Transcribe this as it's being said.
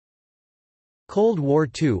Cold War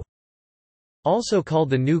II, also called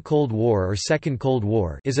the New Cold War or Second Cold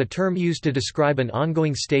War, is a term used to describe an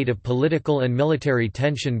ongoing state of political and military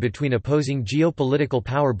tension between opposing geopolitical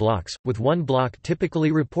power blocs, with one bloc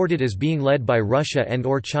typically reported as being led by Russia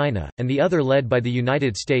and/or China, and the other led by the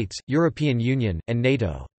United States, European Union, and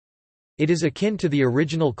NATO. It is akin to the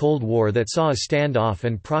original Cold War that saw a standoff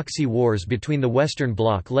and proxy wars between the Western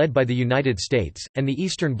Bloc led by the United States, and the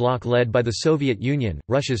Eastern Bloc led by the Soviet Union,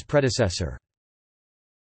 Russia's predecessor.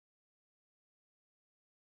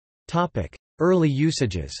 Early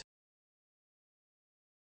usages.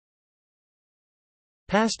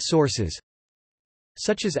 Past sources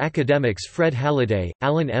such as academics Fred Halliday,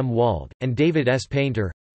 Alan M. Wald, and David S. Painter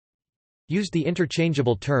used the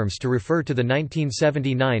interchangeable terms to refer to the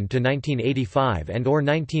 1979–1985 and/or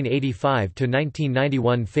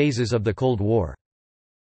 1985–1991 phases of the Cold War.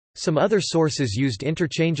 Some other sources used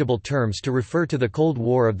interchangeable terms to refer to the Cold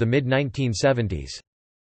War of the mid-1970s.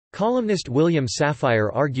 Columnist William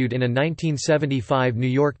Safire argued in a 1975 New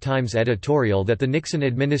York Times editorial that the Nixon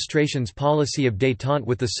administration's policy of détente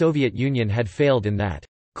with the Soviet Union had failed and that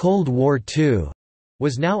Cold War II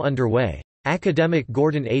was now underway. Academic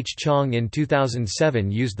Gordon H. Chong in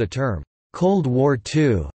 2007 used the term Cold War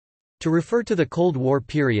II to refer to the Cold War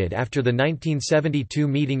period after the 1972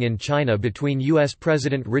 meeting in China between U.S.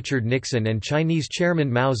 President Richard Nixon and Chinese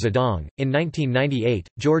Chairman Mao Zedong. In 1998,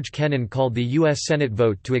 George Kennan called the U.S. Senate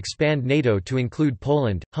vote to expand NATO to include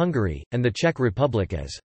Poland, Hungary, and the Czech Republic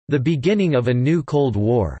as the beginning of a new Cold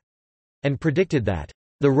War, and predicted that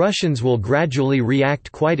the Russians will gradually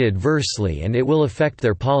react quite adversely and it will affect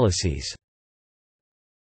their policies.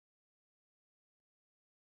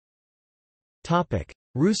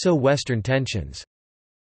 Russo-Western tensions.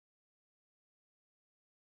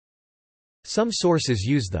 Some sources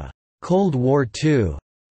use the Cold War II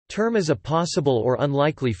term as a possible or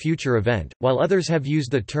unlikely future event, while others have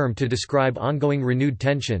used the term to describe ongoing renewed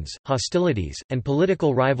tensions, hostilities, and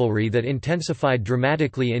political rivalry that intensified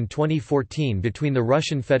dramatically in 2014 between the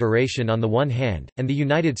Russian Federation on the one hand, and the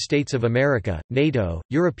United States of America, NATO,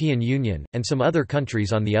 European Union, and some other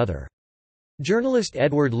countries on the other. Journalist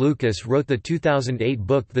Edward Lucas wrote the 2008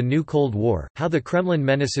 book The New Cold War, How the Kremlin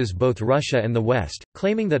Menaces Both Russia and the West,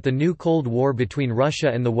 claiming that the new Cold War between Russia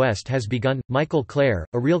and the West has begun. Michael Clare,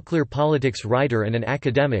 a Real Clear Politics writer and an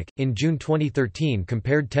academic, in June 2013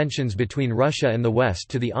 compared tensions between Russia and the West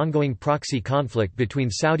to the ongoing proxy conflict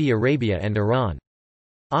between Saudi Arabia and Iran.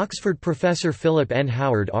 Oxford professor Philip N.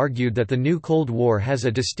 Howard argued that the new Cold War has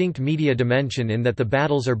a distinct media dimension in that the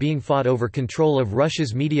battles are being fought over control of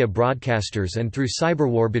Russia's media broadcasters and through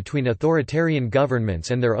cyberwar between authoritarian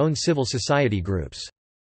governments and their own civil society groups.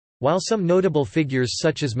 While some notable figures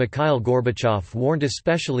such as Mikhail Gorbachev warned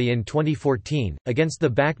especially in 2014, against the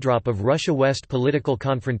backdrop of Russia-West political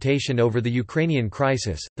confrontation over the Ukrainian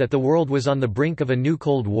crisis, that the world was on the brink of a new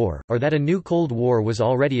Cold War, or that a new Cold War was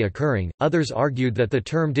already occurring, others argued that the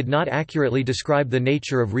term did not accurately describe the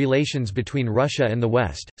nature of relations between Russia and the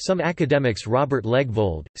West. Some academics Robert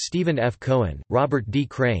Legvold, Stephen F. Cohen, Robert D.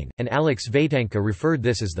 Crane, and Alex Vaitanka referred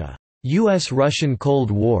this as the U.S.-Russian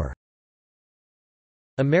Cold War.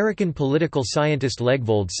 American political scientist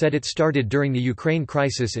Legvold said it started during the Ukraine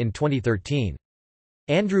crisis in 2013.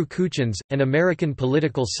 Andrew Kuchins, an American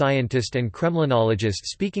political scientist and Kremlinologist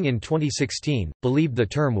speaking in 2016, believed the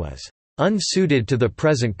term was unsuited to the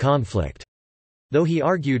present conflict, though he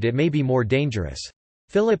argued it may be more dangerous.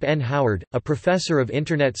 Philip N. Howard, a professor of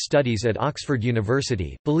Internet Studies at Oxford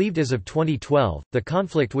University, believed as of 2012, the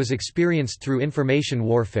conflict was experienced through information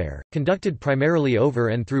warfare, conducted primarily over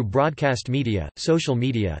and through broadcast media, social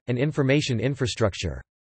media, and information infrastructure.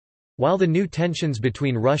 While the new tensions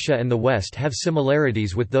between Russia and the West have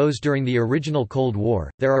similarities with those during the original Cold War,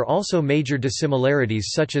 there are also major dissimilarities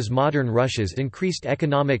such as modern Russia's increased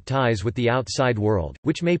economic ties with the outside world,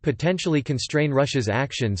 which may potentially constrain Russia's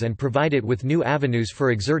actions and provide it with new avenues for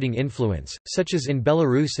exerting influence, such as in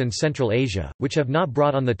Belarus and Central Asia, which have not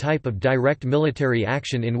brought on the type of direct military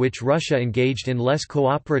action in which Russia engaged in less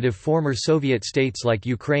cooperative former Soviet states like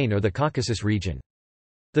Ukraine or the Caucasus region.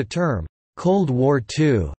 The term, Cold War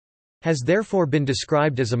II, has therefore been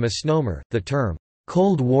described as a misnomer. The term,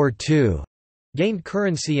 Cold War II, gained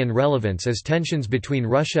currency and relevance as tensions between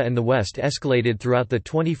Russia and the West escalated throughout the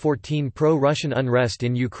 2014 pro-Russian unrest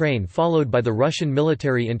in Ukraine, followed by the Russian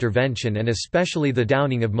military intervention and especially the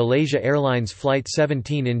downing of Malaysia Airlines Flight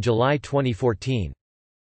 17 in July 2014.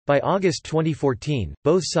 By August 2014,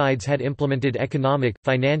 both sides had implemented economic,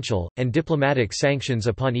 financial, and diplomatic sanctions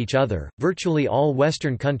upon each other. Virtually all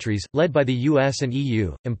Western countries, led by the US and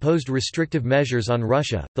EU, imposed restrictive measures on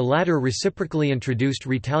Russia, the latter reciprocally introduced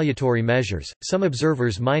retaliatory measures. Some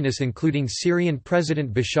observers, including Syrian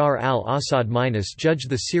President Bashar al-Assad, judged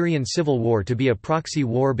the Syrian civil war to be a proxy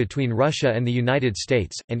war between Russia and the United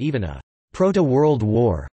States, and even a proto-world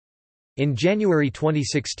war. In January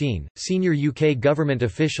 2016, senior UK government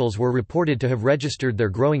officials were reported to have registered their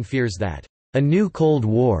growing fears that a new Cold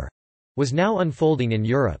War was now unfolding in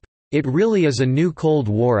Europe. It really is a new Cold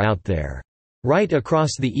War out there. Right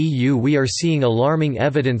across the EU we are seeing alarming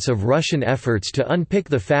evidence of Russian efforts to unpick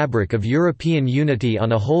the fabric of European unity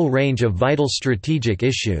on a whole range of vital strategic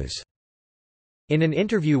issues. In an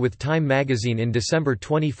interview with Time magazine in December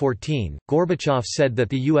 2014, Gorbachev said that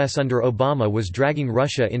the US under Obama was dragging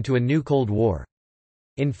Russia into a new Cold War.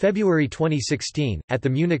 In February 2016, at the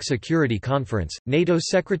Munich Security Conference, NATO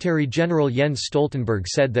Secretary-General Jens Stoltenberg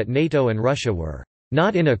said that NATO and Russia were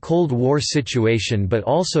not in a Cold War situation but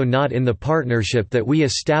also not in the partnership that we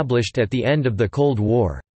established at the end of the Cold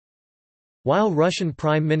War. While Russian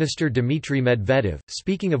Prime Minister Dmitry Medvedev,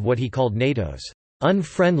 speaking of what he called NATO's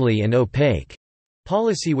unfriendly and opaque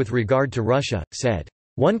policy with regard to Russia, said,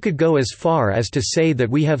 "One could go as far as to say that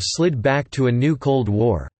we have slid back to a new Cold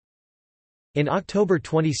War." In October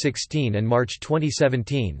 2016 and March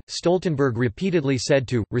 2017, Stoltenberg repeatedly said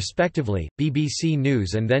to, respectively, BBC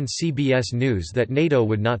News and then CBS News that NATO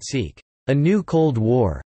would not seek a new Cold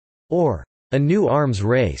War or a new arms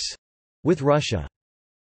race with Russia.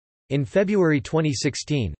 In February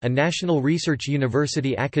 2016, a National Research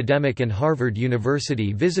University academic and Harvard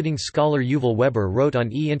University visiting scholar Yuval Weber wrote on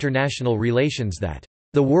International Relations that,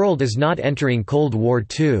 "The world is not entering Cold War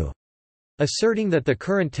II," asserting that the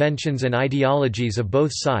current tensions and ideologies of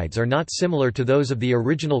both sides are not similar to those of the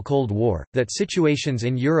original Cold War, that situations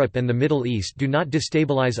in Europe and the Middle East do not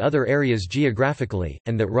destabilize other areas geographically,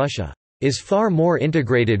 and that Russia is far more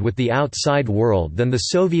integrated with the outside world than the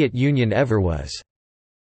Soviet Union ever was.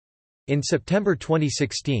 In September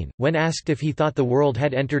 2016, when asked if he thought the world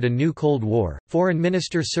had entered a new Cold War, Foreign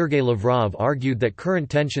Minister Sergei Lavrov argued that current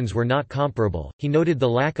tensions were not comparable. He noted the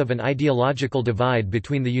lack of an ideological divide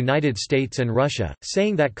between the United States and Russia,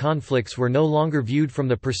 saying that conflicts were no longer viewed from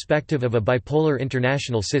the perspective of a bipolar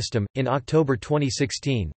international system. In October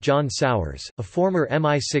 2016, John Sowers, a former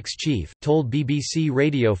MI6 chief, told BBC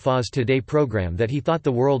Radio 4's Today program that he thought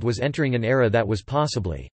the world was entering an era that was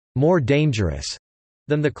possibly more dangerous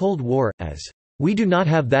than the Cold War, as we do not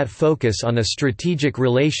have that focus on a strategic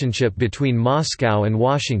relationship between Moscow and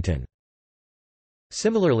Washington.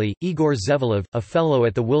 Similarly, Igor Zevalov, a fellow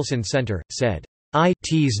at the Wilson Center, said,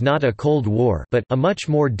 "It's not a Cold War but a much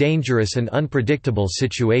more dangerous and unpredictable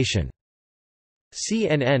situation."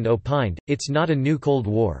 CNN opined, "It's not a new Cold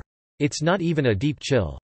War. It's not even a deep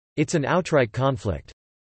chill. It's an outright conflict."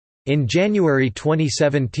 In January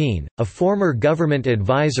 2017, a former government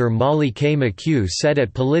advisor Molly K. McHugh said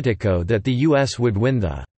at Politico that the U.S. would win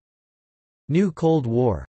the new Cold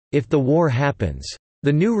War if the war happens.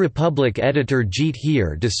 The New Republic editor Jeet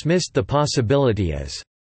Heer dismissed the possibility as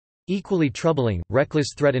equally troubling,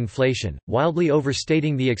 reckless threat inflation, wildly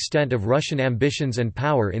overstating the extent of Russian ambitions and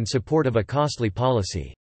power in support of a costly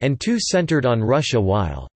policy, and too centered on Russia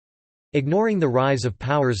while ignoring the rise of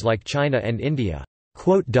powers like China and India.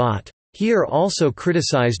 Heer also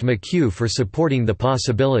criticized McHugh for supporting the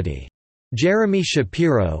possibility. Jeremy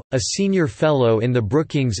Shapiro, a senior fellow in the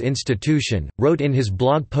Brookings Institution, wrote in his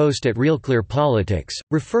blog post at RealClear Politics,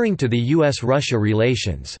 referring to the U.S.-Russia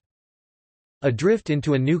relations, "A drift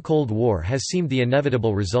into a new Cold War has seemed the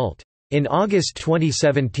inevitable result." In August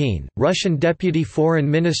 2017, Russian Deputy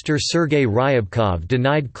Foreign Minister Sergei Ryabkov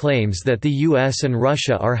denied claims that the US and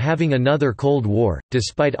Russia are having another Cold War,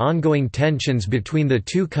 despite ongoing tensions between the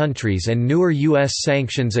two countries and newer US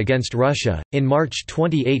sanctions against Russia. In March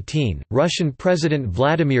 2018, Russian President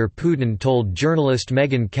Vladimir Putin told journalist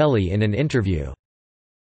Megyn Kelly in an interview,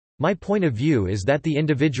 "My point of view is that the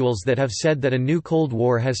individuals that have said that a new Cold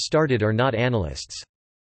War has started are not analysts.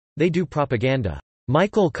 They do propaganda."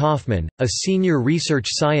 Michael Kaufman, a senior research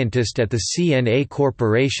scientist at the CNA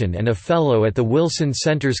Corporation and a fellow at the Wilson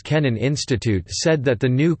Center's Kennan Institute, said that the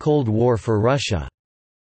new Cold War for Russia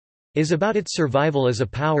is about its survival as a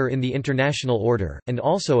power in the international order, and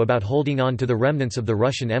also about holding on to the remnants of the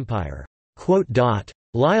Russian Empire.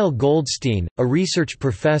 Lyle Goldstein, a research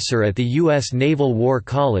professor at the U.S. Naval War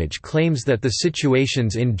College, claims that the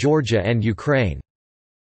situations in Georgia and Ukraine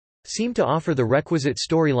seem to offer the requisite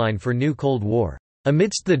storyline for new Cold War.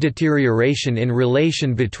 Amidst the deterioration in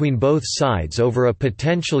relation between both sides over a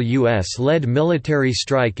potential U.S.-led military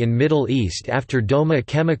strike in Middle East after Douma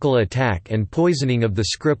chemical attack and poisoning of the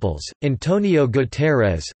Skripals, Antonio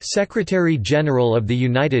Guterres, Secretary-General of the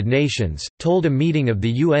United Nations, told a meeting of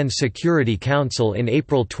the UN Security Council in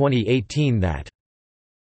April 2018 that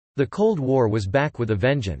the Cold War was back with a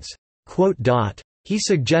vengeance. He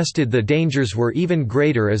suggested the dangers were even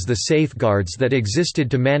greater as the safeguards that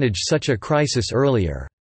existed to manage such a crisis earlier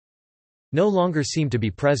no longer seemed to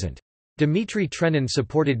be present. Dmitry Trenin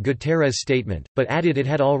supported Guterres' statement, but added it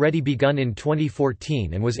had already begun in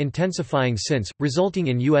 2014 and was intensifying since, resulting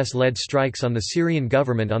in U.S.-led strikes on the Syrian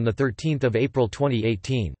government on 13 April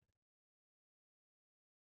 2018.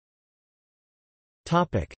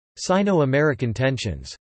 Sino-American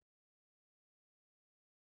tensions.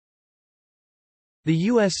 The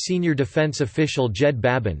U.S. senior defense official Jed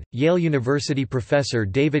Babin, Yale University professor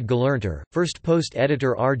David Galerner, First Post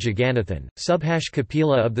editor R. Jagannathan, Subhash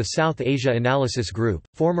Kapila of the South Asia Analysis Group,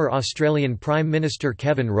 former Australian Prime Minister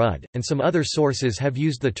Kevin Rudd, and some other sources have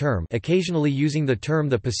used the term, occasionally using the term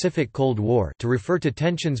the Pacific Cold War, to refer to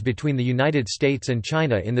tensions between the United States and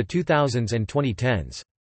China in the 2000s and 2010s.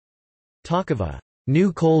 Talk of a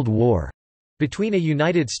new Cold War between a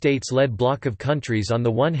United States-led bloc of countries on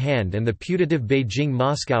the one hand and the putative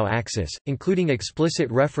Beijing-Moscow axis, including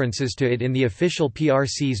explicit references to it in the official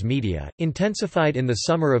PRC's media, intensified in the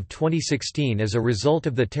summer of 2016 as a result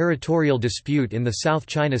of the territorial dispute in the South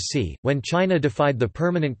China Sea, when China defied the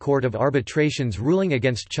Permanent Court of Arbitration's ruling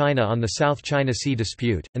against China on the South China Sea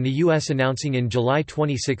dispute, and the U.S. announcing in July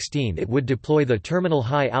 2016 it would deploy the Terminal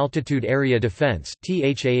High Altitude Area Defense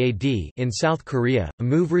in South Korea, a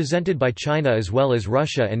move resented by China as well as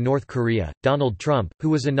Russia and North Korea. Donald Trump, who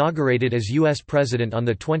was inaugurated as U.S. President on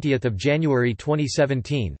 20 January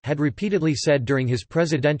 2017, had repeatedly said during his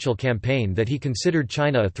presidential campaign that he considered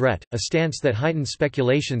China a threat, a stance that heightened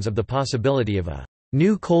speculations of the possibility of a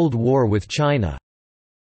new Cold War with China.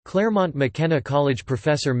 Claremont McKenna College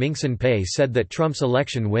professor Mingsun Pei said that Trump's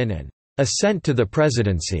election win and ascent to the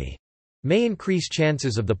presidency may increase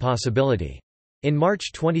chances of the possibility. In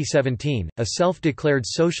March 2017, a self-declared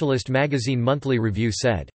socialist magazine Monthly Review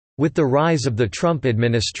said, "With the rise of the Trump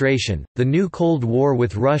administration, the new Cold War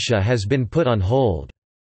with Russia has been put on hold,"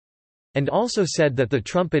 and also said that the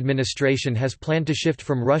Trump administration has planned to shift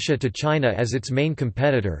from Russia to China as its main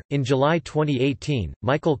competitor. In July 2018,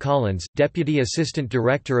 Michael Collins, Deputy Assistant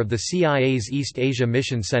Director of the CIA's East Asia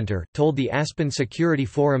Mission Center, told the Aspen Security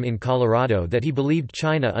Forum in Colorado that he believed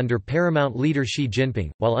China under paramount leader Xi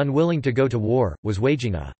Jinping, while unwilling to go to war, was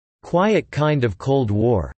waging a quiet kind of Cold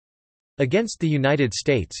War against the United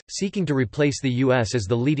States, seeking to replace the U.S. as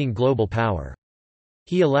the leading global power.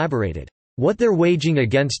 He elaborated, "What they're waging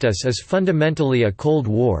against us is fundamentally a Cold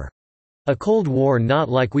War. A Cold War not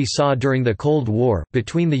like we saw during the Cold War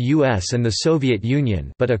between the US and the Soviet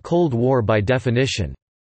Union, but a Cold War by definition."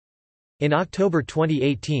 In October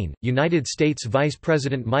 2018, United States Vice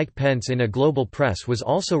President Mike Pence in a global press was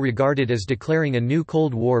also regarded as declaring a new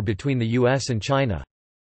Cold War between the US and China.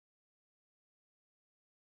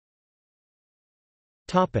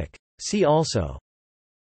 See also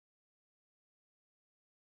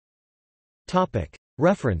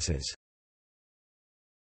References.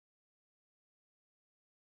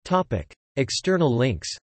 External links.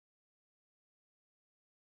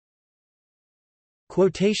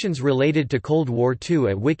 Quotations related to Cold War II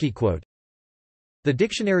at Wikiquote. The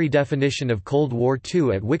dictionary definition of Cold War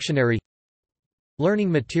II at Wiktionary.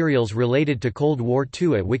 Learning materials related to Cold War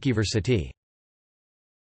II at Wikiversity.